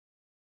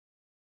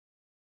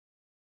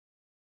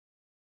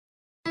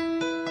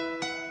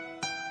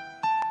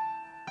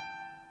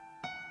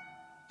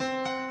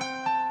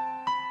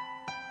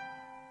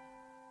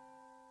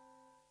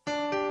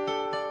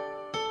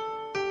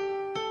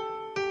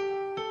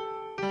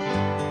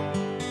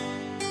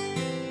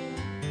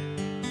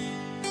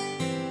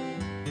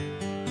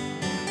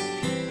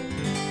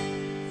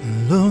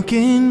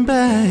Looking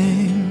back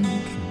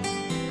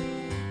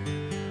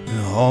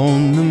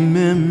on the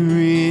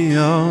memory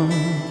of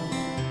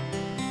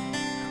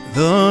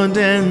the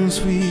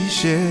dance we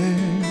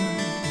shared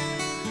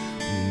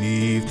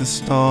beneath the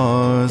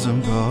stars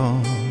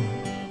above.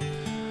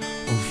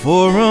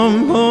 For a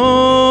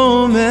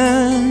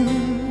moment,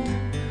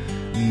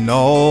 and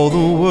all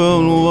the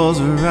world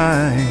was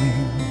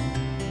right.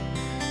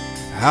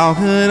 How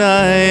could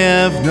I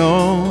have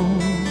known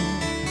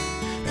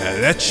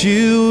that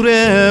you'd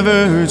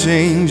ever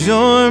change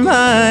your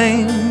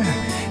mind?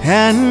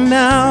 And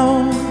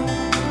now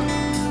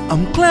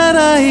I'm glad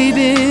I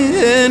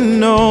didn't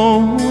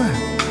know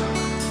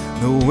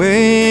the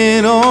way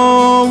it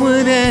all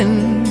would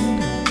end,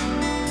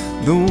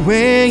 the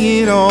way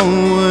it all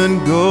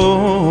would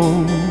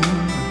go.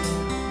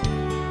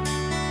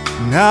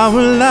 Now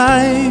our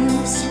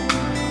lives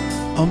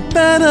are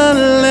better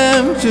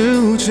left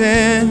to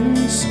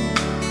chance.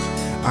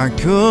 I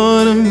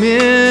could have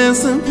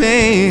missed the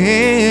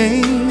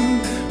pain,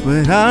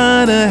 but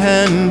I'd have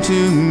had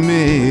to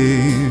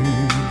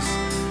miss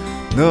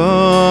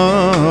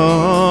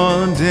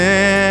the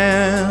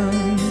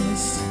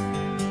dance.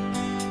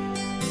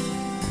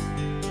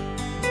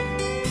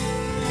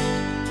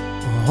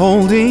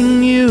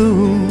 Holding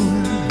you,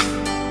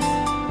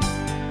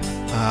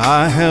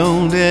 I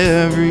held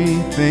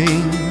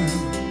everything.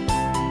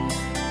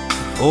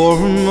 For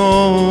a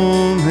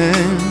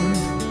moment,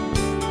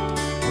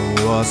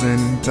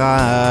 wasn't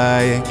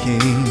I a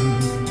king?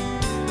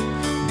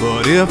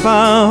 But if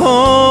I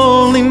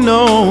only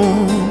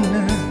known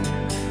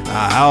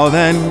how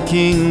that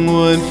king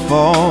would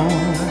fall,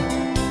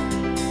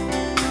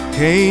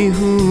 hey,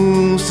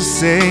 who's to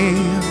say?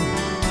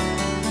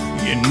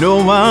 You know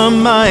I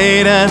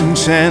might have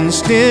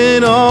chanced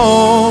it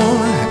all.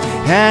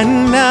 And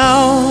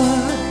now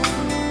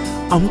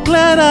I'm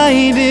glad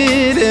I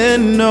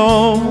didn't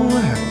know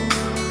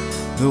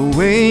the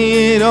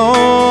way it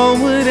all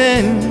would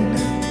end,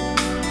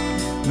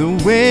 the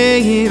way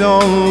it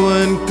all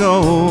would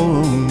go.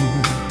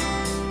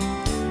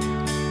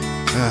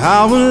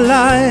 Our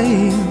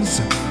lives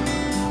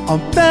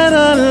are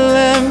better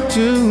left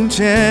to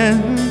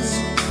chance.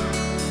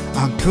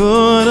 I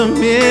could have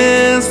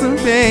missed the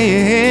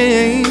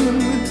pain,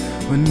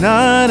 but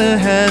not have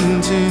had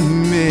to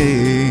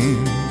miss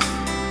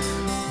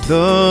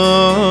the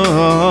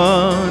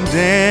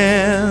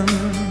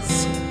dance.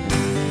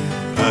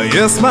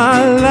 Yes, my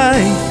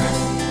life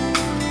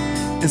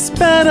is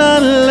better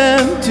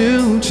left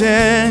to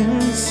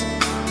chance.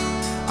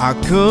 I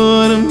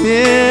could have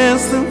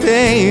missed the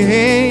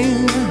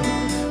pain,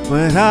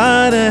 but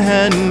I'd have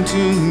had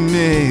to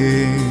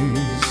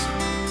miss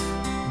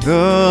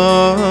the